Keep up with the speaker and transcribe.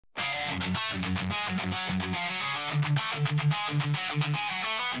I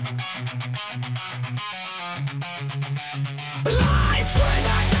dream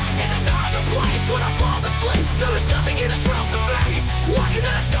I am in another place. When I fall asleep, there is nothing in this world to me. What can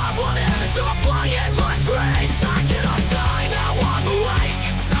I stop? What happened to flying my dreams? I cannot die, now I'm awake.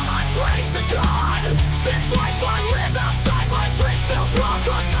 Now my dreams are gone. This life I live outside my dreams feels wrong,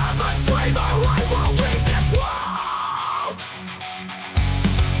 'cause I'm a dreamer, I won't leave this world.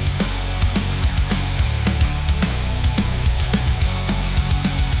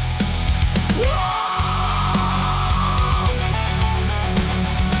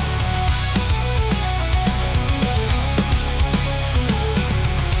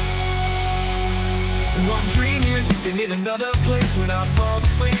 I'm dreaming and in another place. When I fall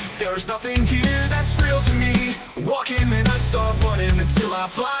asleep, there is nothing here that's real to me. Walking and I start running until I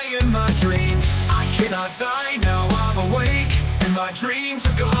fly in my dreams. I cannot die, now I'm awake and my dreams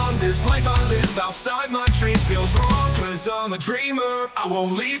are gone. This life I live outside my dreams feels wrong, 'cause I'm a dreamer, I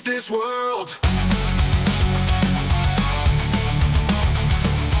won't leave this world.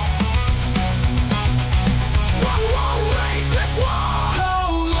 I won't leave this world. How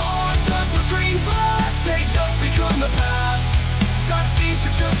long does my dreams last? They just become the past. Sun seems to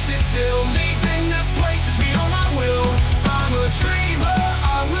just sit still. Leaving this place is beyond my will. I'm a dreamer,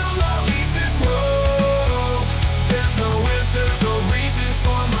 I will not leave this world. There's no answers or reasons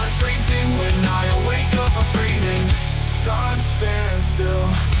for my dreams, and when I wake up I'm screaming, time stands still.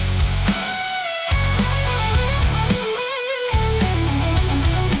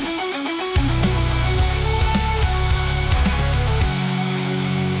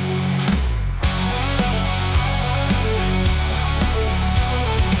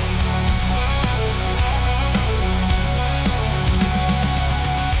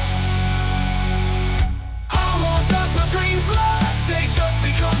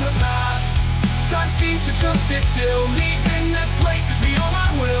 Time seems to just sit still. Leaving this place is beyond my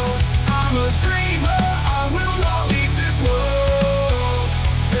will. I'm a dreamer, I will not leave this world.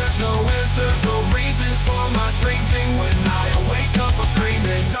 There's no answers or reasons for my dreams, and when I wake up I'm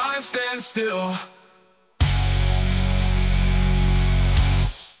screaming, time stands still.